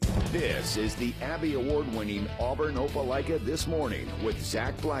This is the Abby Award-winning Auburn Opelika This Morning with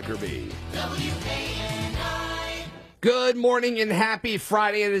Zach Blackerby. Good morning and happy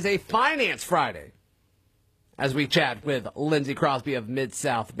Friday. It is a Finance Friday as we chat with Lindsey Crosby of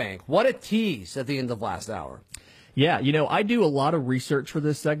Mid-South Bank. What a tease at the end of last hour. Yeah, I do a lot of research for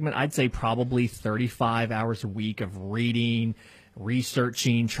this segment. I'd say probably 35 hours a week of reading,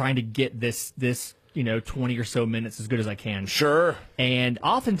 researching, trying to get this 20 or so minutes as good as I can. Sure. And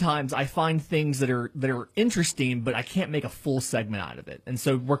oftentimes I find things that are interesting, but I can't make a full segment out of it. And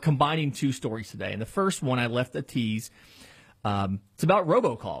so we're combining two stories today. And the first one I left a tease. It's about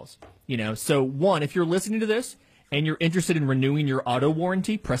robocalls. So one, if you're listening to this and you're interested in renewing your auto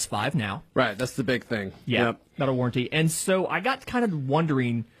warranty, press 5 now. Right, that's the big thing. Yeah, Yep. auto warranty. And so I got kind of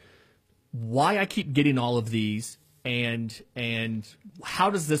wondering why I keep getting all of these and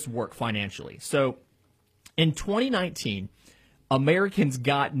how does this work financially? So in 2019, Americans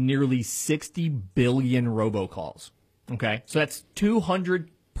got nearly 60 billion robocalls. Okay, so that's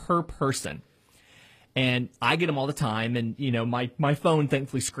 200 per person. And I get them all the time, and my phone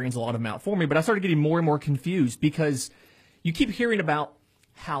thankfully screens a lot of them out for me. But I started getting more and more confused because you keep hearing about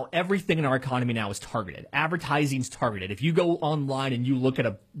how everything in our economy now is targeted. Advertising's targeted. If you go online and you look at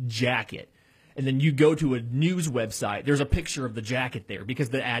a jacket, and then you go to a news website, there's a picture of the jacket there because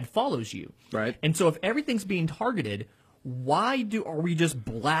the ad follows you. Right. And so if everything's being targeted, why are we just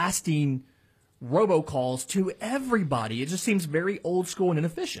blasting robocalls to everybody? It just seems very old school and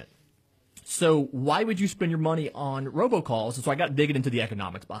inefficient. So why would you spend your money on robocalls? And so I got digging into the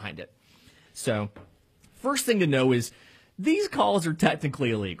economics behind it. So first thing to know is these calls are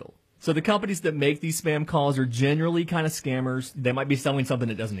technically illegal. So the companies that make these spam calls are generally kind of scammers. They might be selling something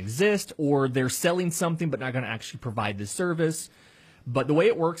that doesn't exist, or they're selling something but not going to actually provide the service. But the way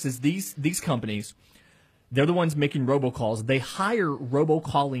it works is these companies, they're the ones making robocalls. They hire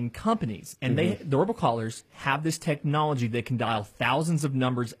robocalling companies, and the robocallers have this technology that can dial thousands of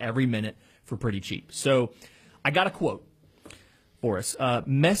numbers every minute for pretty cheap. So I got a quote for us.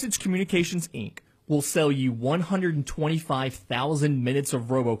 Message Communications, Inc. will sell you 125,000 minutes of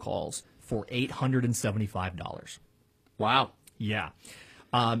robocalls for $875. Wow. Yeah.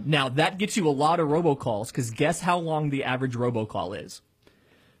 Now, that gets you a lot of robocalls because guess how long the average robocall is?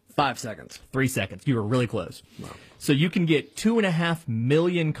 5 seconds. 3 seconds. You were really close. Wow. So you can get 2.5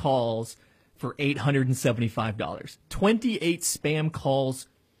 million calls for $875. 28 spam calls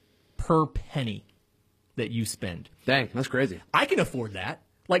per penny that you spend. Dang, that's crazy. I can afford that.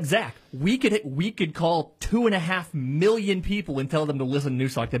 Like Zach, we could call 2.5 million people and tell them to listen to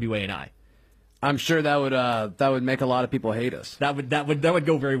Newstalk WANI. I'm sure that would make a lot of people hate us. That would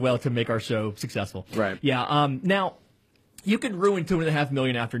go very well to make our show successful. Right. Yeah. Now, you could ruin 2.5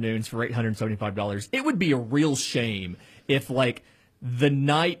 million afternoons for $875. It would be a real shame if, like, the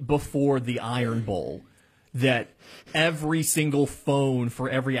night before the Iron Bowl, that every single phone for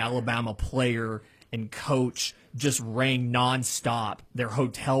every Alabama player and coach just rang nonstop. Their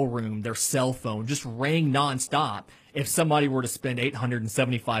hotel room, their cell phone just rang nonstop. If somebody were to spend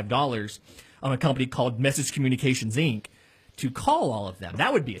 $875 on a company called Message Communications, Inc. to call all of them,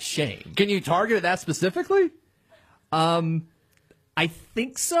 that would be a shame. Can you target it that specifically? I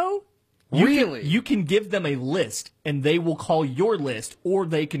think so. Really? You can give them a list, and they will call your list, or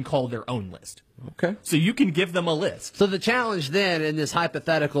they can call their own list. Okay. So you can give them a list. So the challenge then in this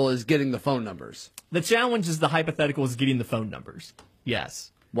hypothetical is getting the phone numbers. The challenge is the hypothetical is getting the phone numbers.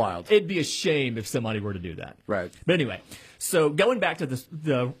 Yes. Wild. It'd be a shame if somebody were to do that. Right. But anyway, so going back to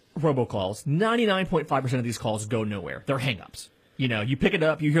the robocalls, 99.5% of these calls go nowhere. They're hang-ups. You pick it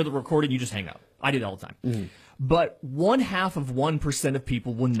up, you hear the recording, you just hang up. I do it all the time. Mm-hmm. But 0.5% of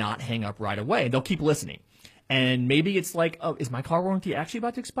people will not hang up right away. They'll keep listening. And maybe it's like, oh, is my car warranty actually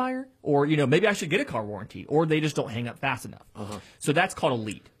about to expire? Or, maybe I should get a car warranty. Or they just don't hang up fast enough. Uh-huh. So that's called a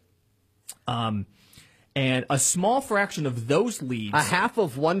lead. And a small fraction of those leads.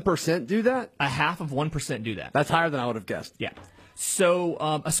 0.5% do that? 0.5% do that. That's higher than I would have guessed. Yeah. So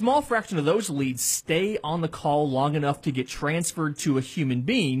a small fraction of those leads stay on the call long enough to get transferred to a human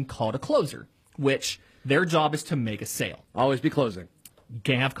being called a closer, which their job is to make a sale. Always be closing. You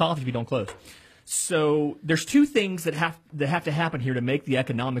can't have coffee if you don't close. So there's two things that have to happen here to make the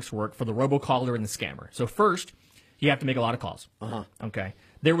economics work for the robocaller and the scammer. So first, you have to make a lot of calls. Uh-huh. Okay.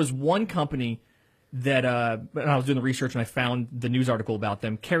 There was one company that when I was doing the research and I found the news article about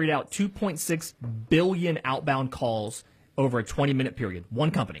them, carried out 2.6 billion outbound calls over a 20-minute period. One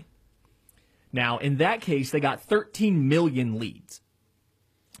company. Now, in that case, they got 13 million leads.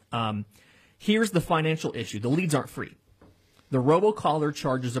 Here's the financial issue. The leads aren't free. the robocaller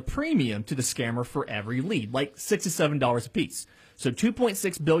charges a premium to the scammer for every lead, like $6 to $7 a piece. So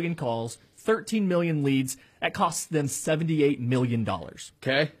 2.6 billion calls, 13 million leads, that costs them $78 million.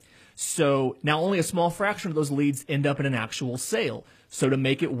 Okay. So now only a small fraction of those leads end up in an actual sale. So to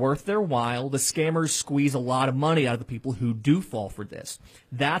make it worth their while, the scammers squeeze a lot of money out of the people who do fall for this.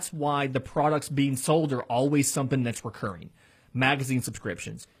 That's why the products being sold are always something that's recurring. Magazine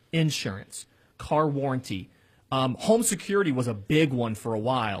subscriptions, insurance, car warranty. Home security was a big one for a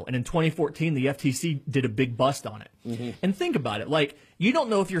while. And in 2014, the FTC did a big bust on it. Mm-hmm. And think about it. Like, you don't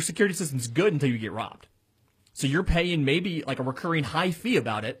know if your security system's good until you get robbed. So you're paying maybe like a recurring high fee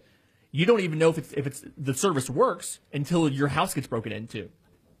about it. You don't even know if it's the service works until your house gets broken into.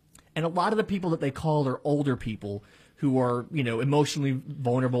 And a lot of the people that they call are older people who are, emotionally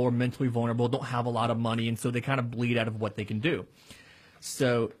vulnerable or mentally vulnerable, don't have a lot of money, and so they kind of bleed out of what they can do.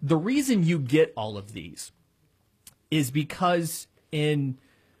 So the reason you get all of these is because late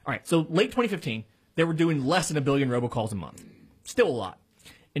 2015, they were doing less than 1 billion robocalls a month. Still a lot.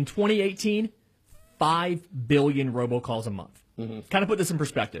 In 2018, 5 billion robocalls a month. Mm-hmm. Kind of put this in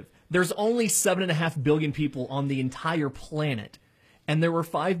perspective. There's only 7.5 billion people on the entire planet, and there were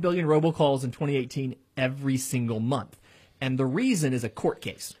 5 billion robocalls in 2018 every single month. And the reason is a court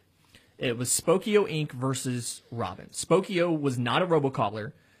case. It was Spokio Inc. versus Robin. Spokio was not a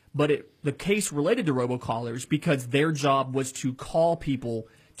robocaller, but the case related to robocallers because their job was to call people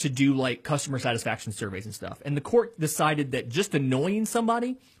to do like customer satisfaction surveys and stuff. And the court decided that just annoying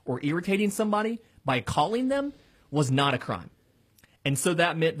somebody or irritating somebody by calling them was not a crime. And so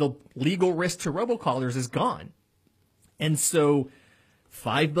that meant the legal risk to robocallers is gone. And so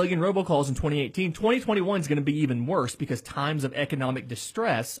 5 billion robocalls in 2018. 2021 is going to be even worse because times of economic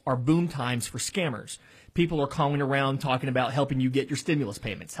distress are boom times for scammers. People are calling around talking about helping you get your stimulus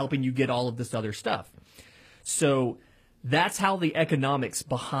payments, helping you get all of this other stuff. So that's how the economics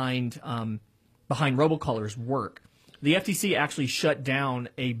behind robocallers work. The FTC actually shut down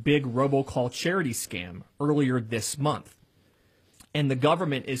a big robocall charity scam earlier this month. And the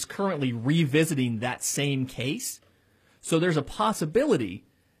government is currently revisiting that same case. So there's a possibility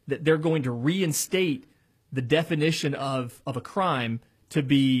that they're going to reinstate the definition of a crime to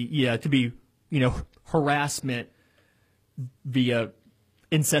be harassment via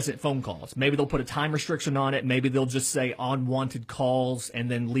incessant phone calls. Maybe they'll put a time restriction on it. Maybe they'll just say unwanted calls and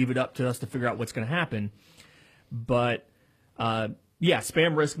then leave it up to us to figure out what's going to happen. But,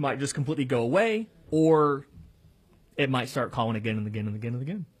 spam risk might just completely go away, or it might start calling again and again and again and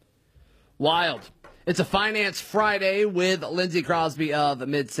again. Wild. It's a Finance Friday with Lindsey Crosby of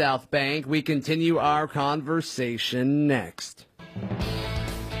Mid-South Bank. We continue our conversation next.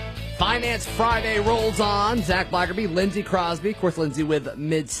 Finance Friday rolls on. Zach Blackerby, Lindsey Crosby. Of course, Lindsey with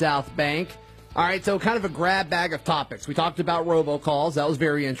Mid-South Bank. All right, so kind of a grab bag of topics. We talked about robocalls. That was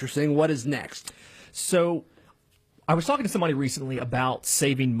very interesting. What is next? So I was talking to somebody recently about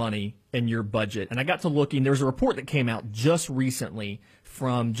saving money in your budget, and I got to looking. There's a report that came out just recently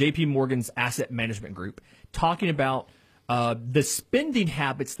from JP Morgan's Asset Management Group talking about the spending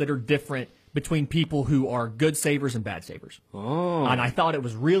habits that are different between people who are good savers and bad savers. Oh. And I thought it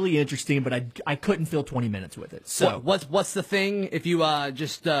was really interesting, but I couldn't fill 20 minutes with it. So what's the thing? If you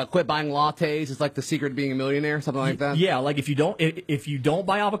just quit buying lattes, it's like the secret to being a millionaire, something like that? Yeah, like if you don't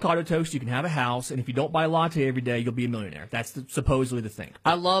buy avocado toast, you can have a house, and if you don't buy a latte every day, you'll be a millionaire. That's supposedly the thing.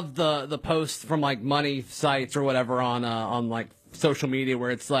 I love the posts from like money sites or whatever on like social media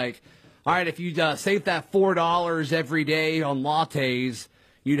where it's like, all right, if you save that $4 every day on lattes,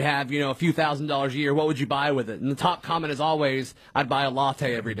 you'd have, a few $1,000s a year. What would you buy with it? And the top comment is always, I'd buy a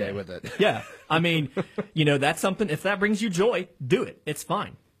latte every day with it. Yeah. I mean, that's something, if that brings you joy, do it. It's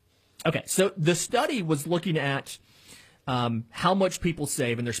fine. Okay. So the study was looking at how much people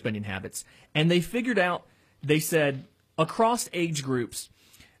save in their spending habits. And they figured out, they said, across age groups,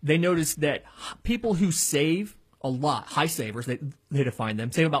 they noticed that people who save a lot, high savers, they define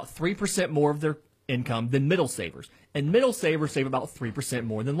them, save about 3% more of their income than middle savers. And middle savers save about 3%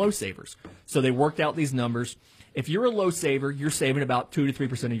 more than low savers. So they worked out these numbers. If you're a low saver, you're saving about 2 to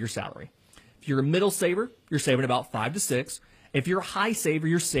 3% of your salary. If you're a middle saver, you're saving about 5 to 6. If you're a high saver,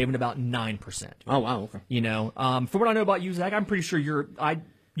 you're saving about 9%. Oh, wow. Okay. From what I know about you, Zach, I'm pretty sure you're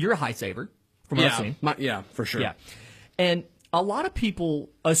a high saver from what I've seen. Yeah, for sure. Yeah. And a lot of people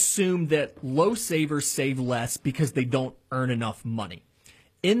assume that low savers save less because they don't earn enough money.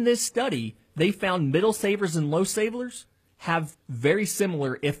 In this study, they found middle savers and low savers have very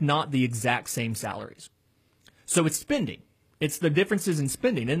similar, if not the exact same salaries. So it's spending. It's the differences in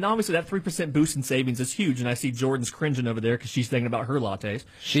spending. And obviously that 3% boost in savings is huge. And I see Jordan's cringing over there because she's thinking about her lattes.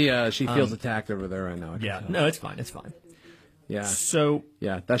 She feels attacked over there right now. Yeah, no, it's fine. It's fine. Yeah. So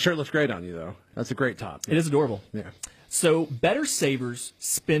Yeah, that shirt looks great on you, though. That's a great top. it is adorable. Yeah. So better savers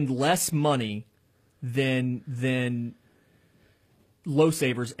spend less money than low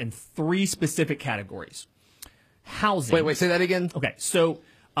savers in 3 specific categories. Housing. Wait, say that again? Okay, so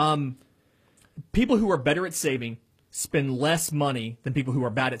people who are better at saving spend less money than people who are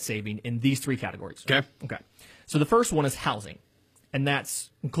bad at saving in these 3 categories. Okay. Okay. So the first one is housing, and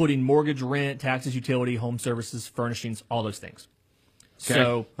that's including mortgage, rent, taxes, utility, home services, furnishings, all those things. Okay.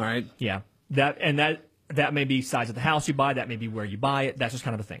 So, all right. yeah, that may be size of the house you buy, that may be where you buy it. That's just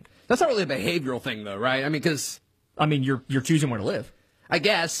kind of a thing. That's not really a behavioral thing, though, right? I mean, because you're choosing where to live, I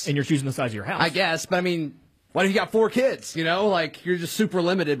guess. and you're choosing the size of your house. I guess, but I mean, what if you got 4 kids? You know, like you're just super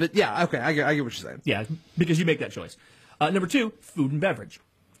limited. But yeah, okay, I get what you're saying. Yeah, because you make that choice. Number 2, food and beverage,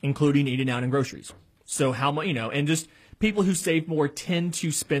 including eating out and groceries. So how much, and just people who save more tend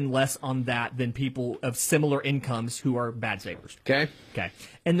to spend less on that than people of similar incomes who are bad savers. Okay. Okay.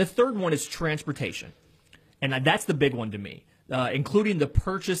 And the third one is transportation. And that's the big one to me, including the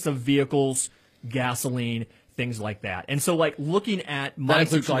purchase of vehicles, gasoline, things like that. And so, like, looking at my That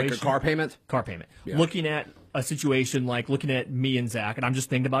includes situation, like a car payment? car payment. Yeah. Looking at a situation like looking at me and Zach, and I'm just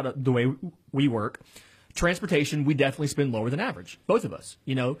thinking about the way we work. Transportation, we definitely spend lower than average, both of us.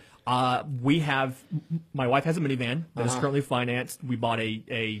 My wife has a minivan that is currently financed. We bought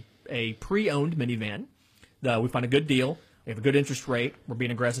a pre-owned minivan. We find a good deal. We have a good interest rate. We're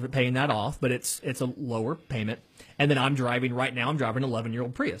being aggressive at paying that off, but it's a lower payment. And then I'm driving an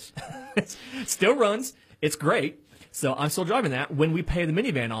 11-year-old Prius. It still runs. It's great. So I'm still driving that. When we pay the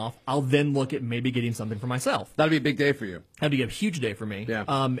minivan off, I'll then look at maybe getting something for myself. That'd be a big day for you. That'd be a huge day for me. Yeah.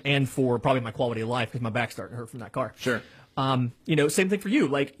 And for probably my quality of life because my back's starting to hurt from that car. Sure. Same thing for you.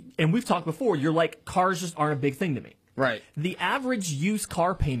 Like, and we've talked before, you're like, cars just aren't a big thing to me. Right. The average used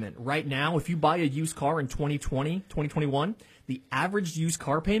car payment right now, if you buy a used car in 2020, 2021, the average used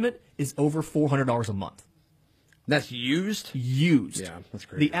car payment is over $400 a month. That's used? Used. Yeah, that's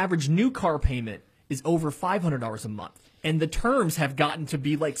crazy. The average new car payment is over $500 a month. And the terms have gotten to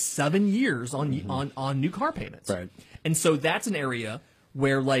be like 7 years on new car payments. Right. And so that's an area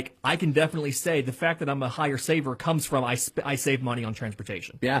where, like, I can definitely say the fact that I'm a higher saver comes from I save money on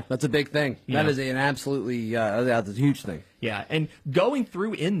transportation. Yeah, that's a big thing. Yeah. That is an absolutely that's a huge thing. Yeah, and going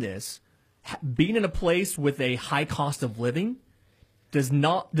through in this, being in a place with a high cost of living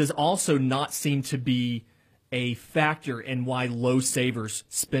does also not seem to be a factor in why low savers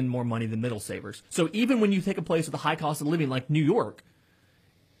spend more money than middle savers. So even when you take a place with a high cost of living like New York,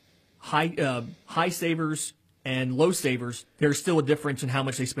 high savers and low savers, there's still a difference in how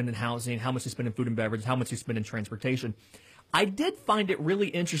much they spend in housing, how much they spend in food and beverage, how much they spend in transportation. I did find it really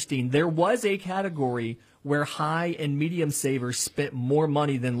interesting. There was a category where high and medium savers spent more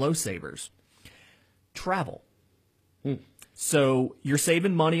money than low savers. Travel. So you're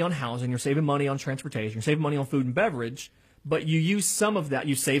saving money on housing, you're saving money on transportation, you're saving money on food and beverage, but you use some of that,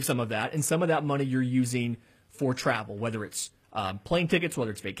 you save some of that, and some of that money you're using for travel, whether it's plane tickets,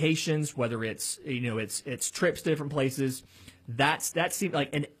 whether it's vacations, whether it's it's trips to different places. That seemed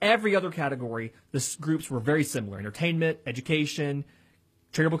like in every other category, the groups were very similar: entertainment, education,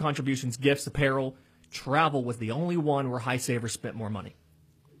 charitable contributions, gifts, apparel. Travel was the only one where high savers spent more money.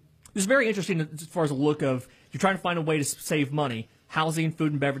 It's very interesting as far as a look of you're trying to find a way to save money. Housing,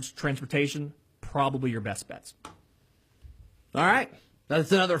 food and beverage, transportation, probably your best bets. All right.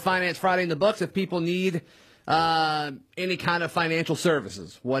 That's another Finance Friday in the books. If people need any kind of financial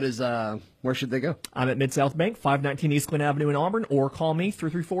services, where should they go? I'm at Mid-South Bank, 519 East Glen Avenue in Auburn, or call me,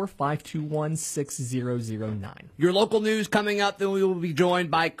 334-521-6009. Your local news coming up, then we will be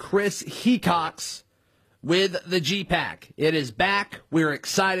joined by Chris Hecox with the GPAC. It is back. We're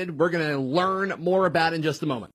excited. We're going to learn more about it in just a moment.